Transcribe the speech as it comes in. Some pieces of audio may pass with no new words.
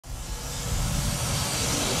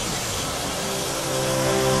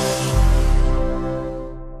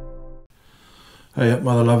Hey up,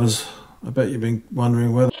 mother lovers. I bet you've been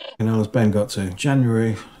wondering where the hell has Ben got to.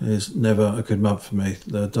 January is never a good month for me.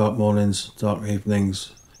 The dark mornings, dark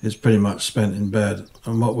evenings, it's pretty much spent in bed.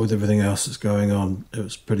 And what with everything else that's going on, it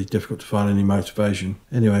was pretty difficult to find any motivation.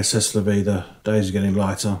 Anyway, c'est la vie, the days are getting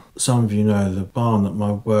lighter. Some of you know the barn that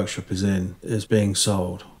my workshop is in is being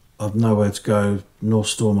sold. I've nowhere to go, nor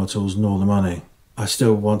store my tools, nor the money. I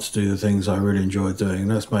still want to do the things I really enjoy doing,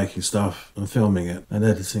 and that's making stuff and filming it and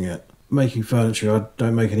editing it. Making furniture, I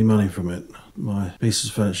don't make any money from it. My pieces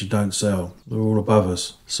of furniture don't sell. They're all above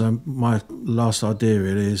us. So my last idea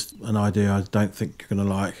really is an idea I don't think you're going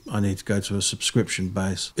to like. I need to go to a subscription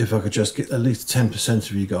base. If I could just get at least 10%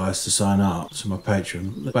 of you guys to sign up to my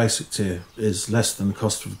Patreon. The basic tier is less than the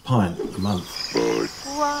cost of a pint a month.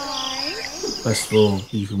 Why? Best of all,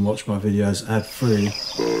 you can watch my videos ad-free.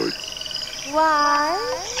 Why?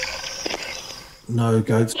 No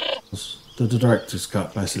goats. The director's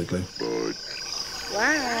cut, basically.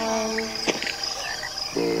 Why?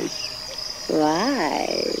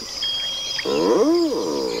 Why?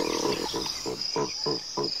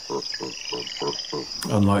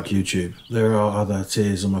 Unlike YouTube, there are other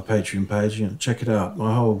tiers on my Patreon page. Check it out.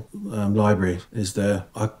 My whole library is there.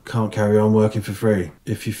 I can't carry on working for free.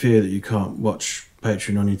 If you fear that you can't watch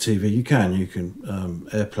Patreon on your TV, you can. You can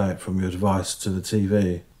AirPlay it from your device to the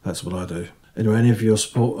TV. That's what I do. Anyway, any of your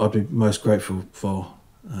support I'd be most grateful for.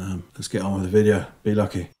 Let's get on with the video. Be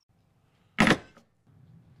lucky.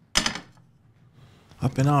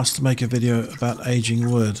 I've been asked to make a video about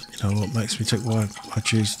aging wood. You know what makes me tick, why I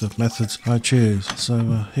choose the methods I choose.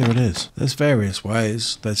 So here it is. There's various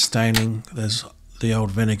ways. There's staining. There's the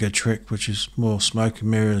old vinegar trick, which is more smoke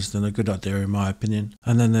and mirrors than a good idea in my opinion.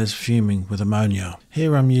 And then there's fuming with ammonia.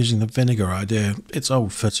 Here I'm using the vinegar idea. It's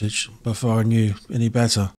old footage before I knew any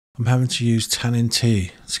better. I'm having to use tannin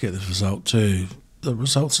tea to get this result too. The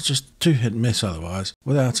results are just too hit and miss otherwise.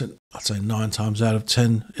 Without it, I'd say 9 times out of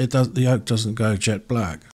 10, the oak doesn't go jet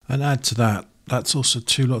black. And add to that, that's also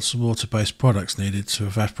 2 lots of water-based products needed to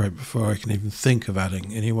evaporate before I can even think of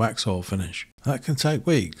adding any wax oil finish. That can take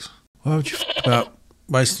weeks. Why would you about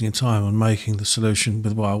wasting your time on making the solution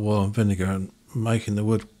with wild oil and vinegar and making the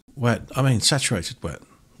wood wet? I mean, saturated wet.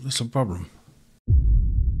 That's a problem.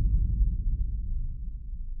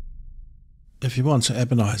 If you want to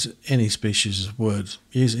ebonize any species of wood,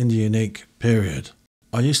 use Indian ink, period.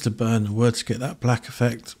 I used to burn wood to get that black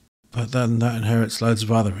effect, but then that inherits loads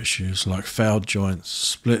of other issues like fouled joints,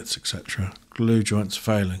 splits, etc. Glue joints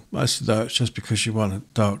failing. Mostly though it's just because you want a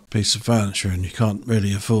dark piece of furniture and you can't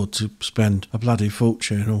really afford to spend a bloody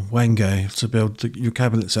fortune or wenge to build your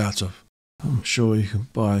cabinets out of. I'm sure you can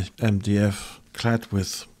buy MDF clad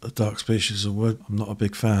with a dark species of wood. I'm not a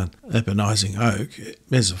big fan. Ebonizing oak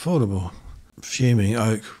is affordable. Fuming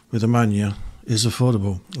oak with ammonia is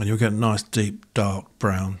affordable, and you'll get a nice deep dark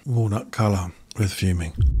brown walnut colour with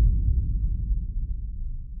fuming.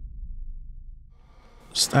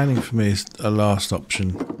 Staining for me is a last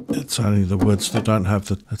option. It's only the woods that don't have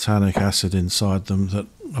the tannic acid inside them that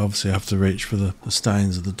obviously have to reach for the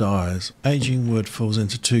stains of the dyes. Aging wood falls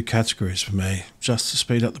into 2 categories for me. Just to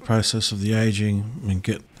speed up the process of the aging and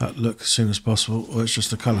get that look as soon as possible, or it's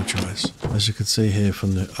just a colour choice. As you can see here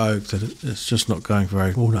from the oak, that it's just not going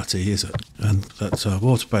very walnutty, is it? And that's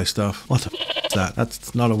water-based stuff. What the f is that?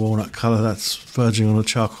 That's not a walnut colour, that's verging on a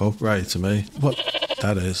charcoal grey to me. What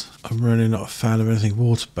that is. I'm really not a fan of anything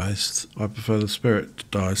water-based. I prefer the spirit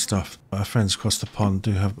dye stuff. Our friends across the pond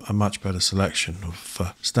do have a much better selection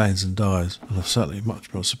of stains and dyes, and of certainly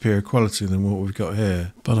much more superior quality than what we've got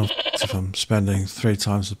here. But I'm if I'm spending 3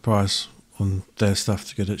 times the price on their stuff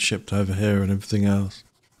to get it shipped over here and everything else.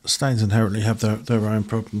 Stains inherently have their own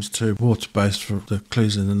problems too. Water-based, for the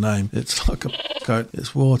clues in the name. It's like a coat.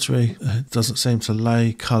 It's watery. It doesn't seem to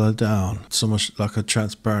lay colour down. It's almost like a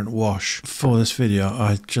transparent wash. For this video,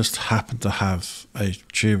 I just happen to have a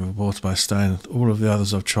tube of water-based stain. All of the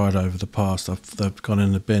others I've tried over the past, they've gone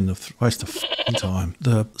in the bin. Waste of time.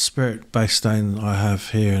 The spirit-based stain I have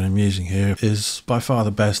here and I'm using here is by far the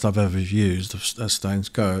best I've ever used as stains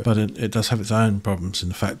go. But it does have its own problems in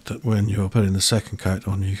the fact that when you're putting the second coat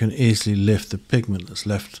on, you can easily lift the pigment that's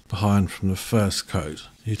left behind from the first coat.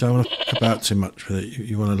 You don't want to f*** about too much with it.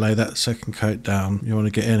 You want to lay that second coat down. You want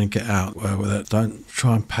to get in and get out with it. Don't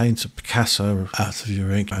try and paint a Picasso out of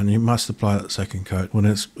your ink. And you must apply that second coat when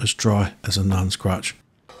it's as dry as a nun's crutch.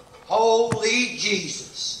 Holy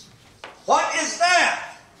Jesus. What is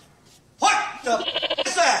that? What the f***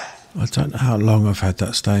 is that? I don't know how long I've had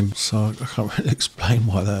that stain, so I can't really explain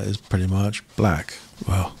why that is pretty much black.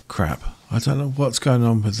 Well, crap. I don't know what's going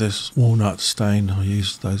on with this walnut stain. I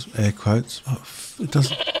use those air quotes. It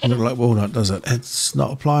doesn't look like walnut, does it? It's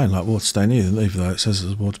not applying like water stain either, even though it says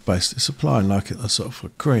it's water-based. It's applying like it's a sort of a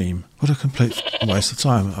cream. What a complete waste of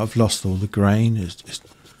time. I've lost all the grain.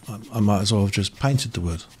 I might as well have just painted the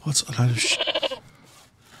wood. What's a load of shit?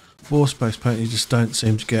 Water-based paint you just don't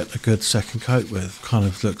seem to get a good second coat with. Kind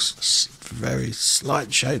of looks very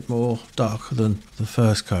slight shade more darker than the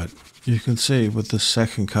first coat. You can see with the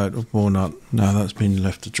second coat of walnut, now that's been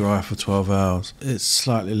left to dry for 12 hours, it's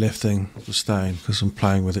slightly lifting the stain because I'm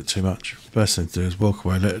playing with it too much. Best thing to do is walk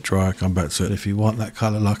away, let it dry, come back to it. If you want that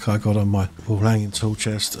colour like I got on my wall hanging tool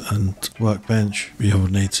chest and workbench, you'll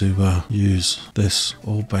need to use this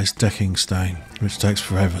oil-based decking stain, which takes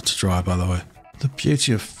forever to dry, by the way. The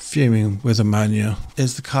beauty of fuming with ammonia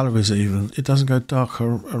is the colour is even. It doesn't go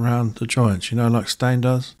darker around the joints, you know, like stain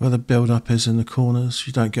does, where the build-up is in the corners.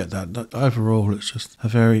 You don't get that. Overall, it's just a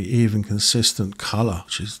very even, consistent colour,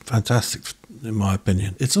 which is fantastic in my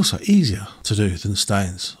opinion. It's also easier to do than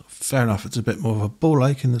stains. Fair enough, it's a bit more of a ball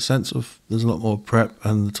ache in the sense of there's a lot more prep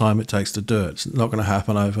and the time it takes to do it. It's not going to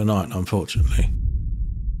happen overnight, unfortunately.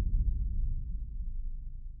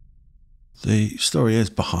 The story is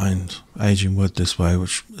behind aging wood this way,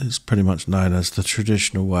 which is pretty much known as the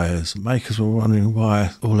traditional way. As makers were wondering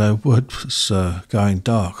why all their wood was going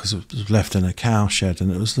dark, because it was left in a cow shed,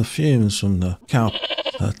 and it was the fumes from the cow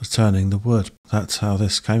that were turning the wood. That's how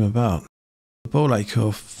this came about. The ball ache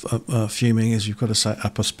of fuming is you've got to set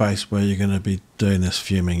up a space where you're going to be doing this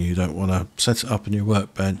fuming. You don't want to set it up in your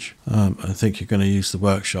workbench and think you're going to use the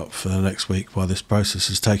workshop for the next week while this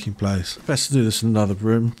process is taking place. Best to do this in another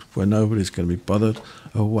room where nobody's going to be bothered,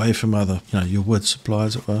 away from other, your wood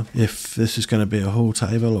supplies as well. If this is going to be a hall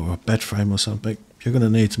table or a bed frame or something, you're going to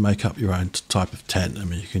need to make up your own type of tent. I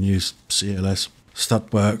mean, you can use CLS,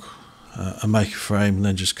 stud work, and make a frame and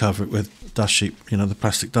then just cover it with dust sheet, the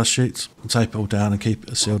plastic dust sheets, and tape it all down and keep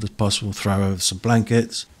it as sealed as possible. Throw over some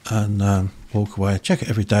blankets and walk away. Check it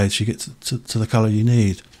every day till you get to the colour you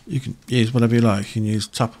need. You can use whatever you like. You can use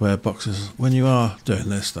Tupperware boxes. When you are doing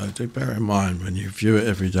this though, do bear in mind when you view it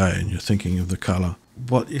every day and you're thinking of the colour,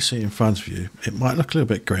 what you see in front of you, it might look a little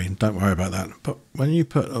bit green, don't worry about that, but when you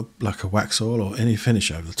put a wax oil or any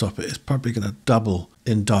finish over the top of it, it's probably going to double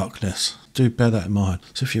in darkness. Do bear that in mind.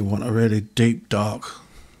 So if you want a really deep dark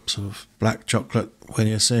sort of black chocolate, when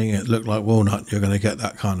you're seeing it look like walnut, you're going to get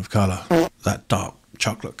that kind of colour, that dark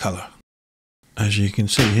chocolate colour. As you can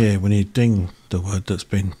see here, when you ding the wood that's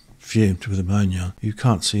been fumed with ammonia, you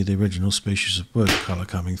can't see the original species of wood colour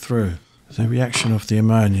coming through. The reaction of the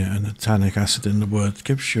ammonia and the tannic acid in the wood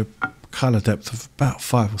gives you a colour depth of about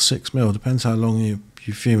 5 or 6 mil, depends how long you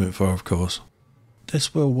fume it for, of course.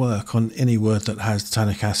 This will work on any wood that has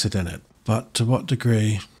tannic acid in it, but to what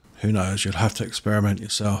degree, who knows, you'll have to experiment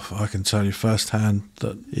yourself. I can tell you firsthand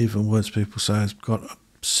that even woods people say has got a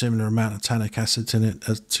similar amount of tannic acids in it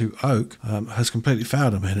as to oak has completely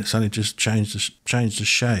failed. I mean, it's only just changed the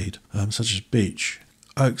shade, such as beech.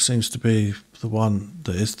 Oak seems to be the one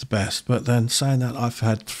that is the best, but then saying that, I've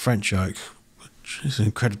had French oak, which is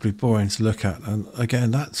incredibly boring to look at, and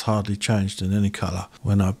again that's hardly changed in any colour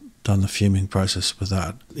when I've done the fuming process with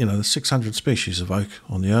that. There's 600 species of oak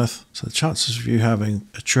on the earth, so the chances of you having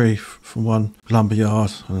a tree from one lumber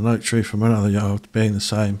yard and an oak tree from another yard being the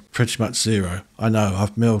same, pretty much zero. I know,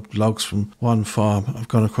 I've milled logs from one farm, I've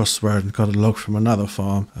gone across the road and got a log from another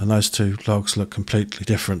farm, and those two logs look completely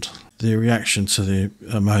different. The reaction to the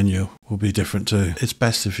ammonia will be different too. It's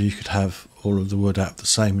best if you could have all of the wood out of the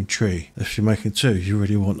same tree. If you're making two, you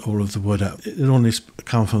really want all of the wood out. It all needs to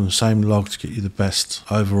come from the same log to get you the best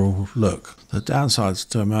overall look. The downsides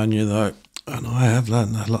to ammonia though, and I have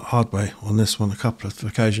learned that hard way on this one a couple of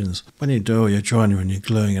occasions, when you do all your joinery and you're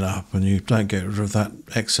gluing it up and you don't get rid of that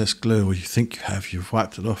excess glue, or you think you have, you've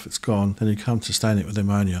wiped it off, it's gone, then you come to stain it with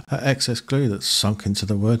ammonia. That excess glue that's sunk into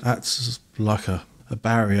the wood, that's like a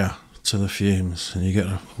barrier to the fumes, and you get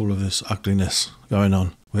all of this ugliness going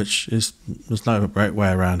on, which is, there's no great way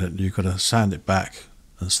around it. You've got to sand it back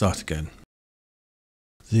and start again.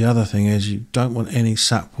 The other thing is you don't want any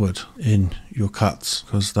sapwood in your cuts,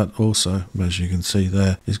 because that also, as you can see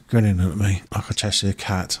there, is grinning at me like a Cheshire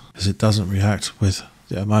cat, because it doesn't react with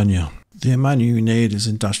the ammonia. The ammonia you need is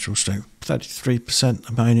industrial strength, 33%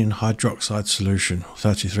 ammonium hydroxide solution,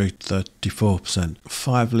 34%.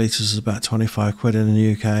 5 litres is about 25 quid in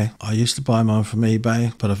the UK. I used to buy mine from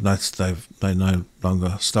eBay, but I've noticed they no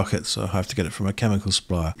longer stock it, so I have to get it from a chemical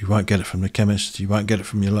supplier. You won't get it from the chemist, you won't get it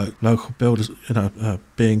from your local builders,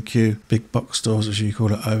 B&Q, big box stores as you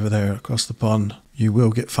call it over there across the pond. You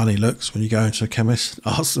will get funny looks when you go into a chemist,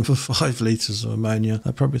 ask them for 5 litres of ammonia.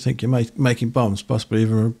 They'll probably think you're making bombs, possibly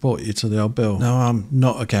even report you to the old bill. Now, I'm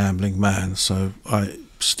not a gambling man, so I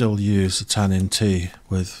still use the tannin tea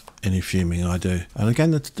with any fuming I do. And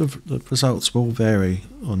again, the results will vary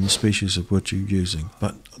on the species of wood you're using.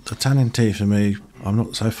 But the tannin tea for me, I'm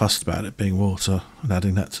not so fussed about it being water and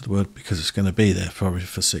adding that to the wood, because it's going to be there probably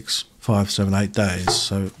for 5, 7, 8 days.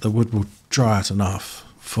 So the wood will dry out enough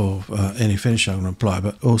for any finish I'm going to apply.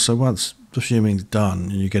 But also, once the fuming's done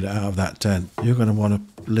and you get it out of that tent, you're going to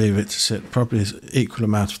want to leave it to sit probably an equal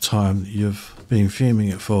amount of time that you've been fuming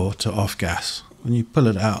it for to off gas. When you pull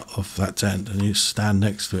it out of that tent and you stand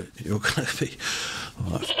next to it, you're going to be,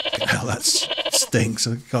 oh, hell, that stinks.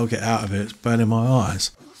 I've got to get out of it. It's burning my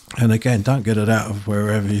eyes. And again, don't get it out of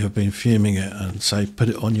wherever you've been fuming it, and say put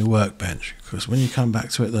it on your workbench, because when you come back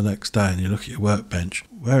to it the next day and you look at your workbench,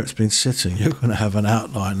 where it's been sitting, you're going to have an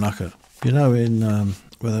outline like a, you know, in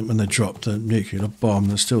when they dropped the nuclear bomb,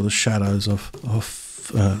 there's still the shadows of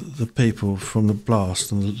the people from the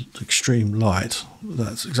blast and the extreme light.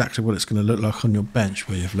 That's exactly what it's going to look like on your bench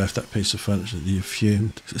where you've left that piece of furniture that you've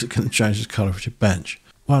fumed. It's going to change the colour of your bench.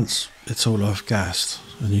 Once it's all off-gassed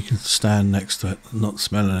and you can stand next to it and not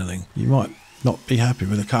smell anything, you might not be happy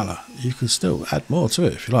with the colour. You can still add more to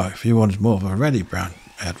it if you like. If you wanted more of a reddy brown,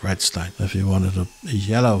 add red stain. If you wanted a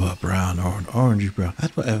yellower brown or an orangey brown,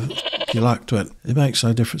 add whatever you like to it. It makes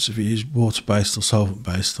no difference if you use water-based or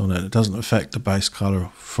solvent-based on it. It doesn't affect the base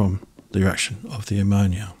colour from the reaction of the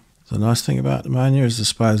ammonia. The nice thing about ammonia is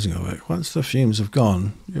disposing of it. Once the fumes have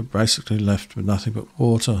gone, you're basically left with nothing but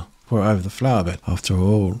water. Pour it over the flower bed. After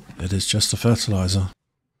all, it is just a fertiliser.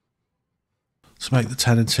 To make the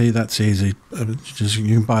tannin tea, that's easy.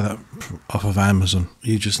 You can buy that off of Amazon.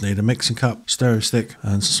 You just need a mixing cup, stirring stick,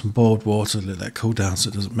 and some boiled water. Let that cool down so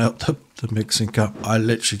it doesn't melt the mixing cup. I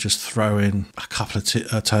literally just throw in a couple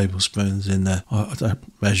of tablespoons in there. I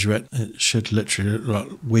don't measure it. It should literally look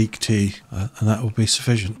like weak tea, and that will be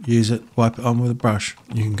sufficient. Use it, wipe it on with a brush.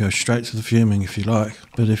 You can go straight to the fuming if you like,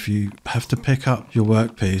 but if you have to pick up your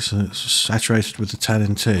workpiece and it's saturated with the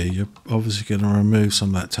tannin tea, you're obviously going to remove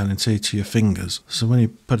some of that tannin tea to your fingers. So when you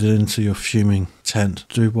put it into your fuming tent,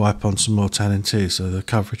 do wipe on some more tannin tea so the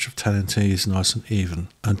coverage of tannin tea is nice and even.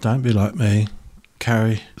 And don't be like me,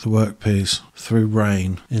 carry the workpiece through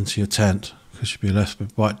rain into your tent, because you'll be left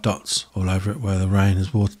with white dots all over it where the rain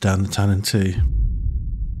has watered down the tannin tea.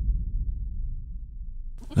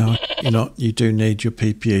 Now, you do need your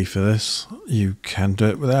PPE for this. You can do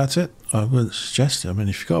it without it. I wouldn't suggest it. I mean,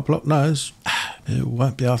 if you've got a blocked nose, it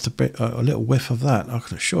won't be after a little whiff of that, I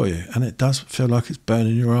can assure you. And it does feel like it's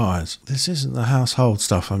burning your eyes. This isn't the household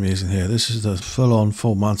stuff I'm using here. This is the full-on,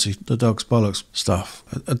 full Monty, the dog's bollocks stuff.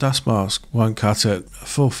 A dust mask won't cut it. A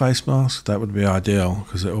full face mask, that would be ideal,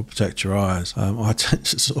 because it will protect your eyes. I tend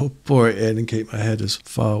to sort of pour it in and keep my head as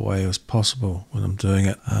far away as possible when I'm doing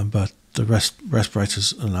it. But the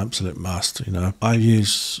respirator's an absolute must, I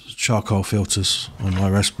use charcoal filters on my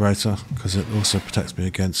respirator because it also protects me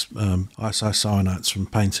against isocyanates from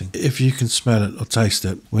painting. If you can smell it or taste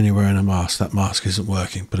it when you're wearing a mask, that mask isn't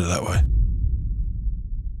working, put it that way.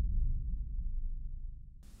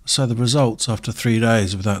 So the results after 3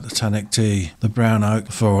 days without the tannic tea, the brown oak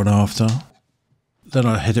before and after. Then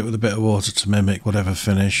I hit it with a bit of water to mimic whatever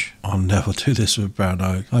finish. I'll never do this with brown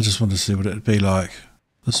oak. I just wanted to see what it would be like.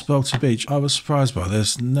 The spalty beech, I was surprised by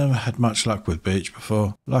this. Never had much luck with beech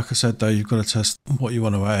before. Like I said though, you've got to test what you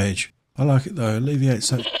want to age. I like it though, it alleviates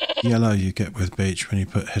that yellow you get with beech when you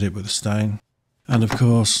hit it with a stain. And of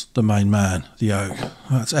course, the main man, the oak.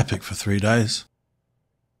 That's epic for 3 days.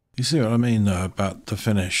 You see what I mean though about the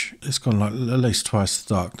finish? It's gone like at least twice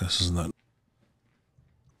the darkness, isn't it?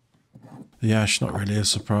 The ash, not really a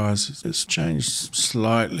surprise. It's changed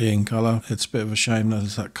slightly in colour. It's a bit of a shame that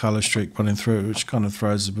there's that colour streak running through it, which kind of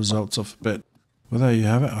throws the results off a bit. Well, there you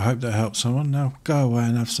have it. I hope that helps someone. Now go away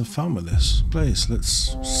and have some fun with this. Please,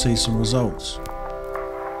 let's see some results.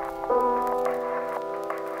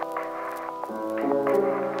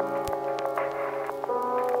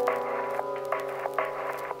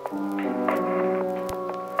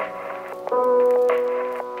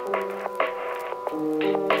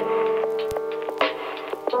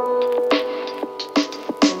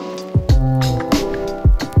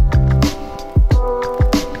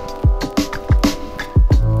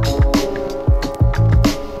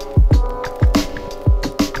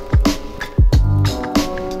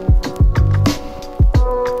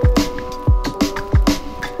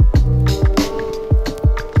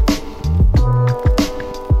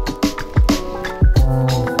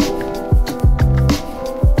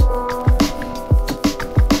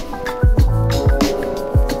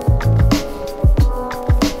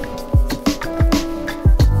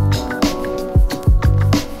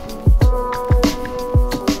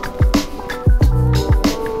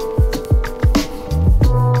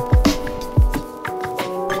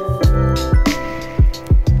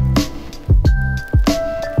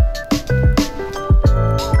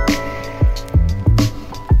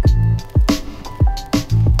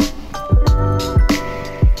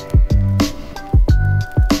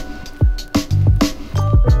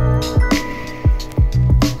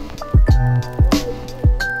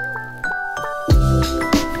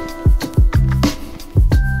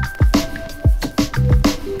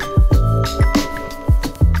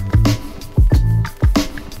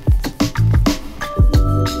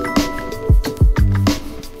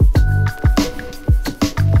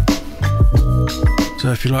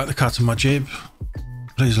 So if you like the cut of my jib,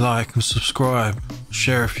 please like and subscribe,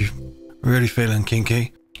 share if you're really feeling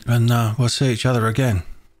kinky, and we'll see each other again.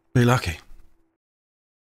 Be lucky.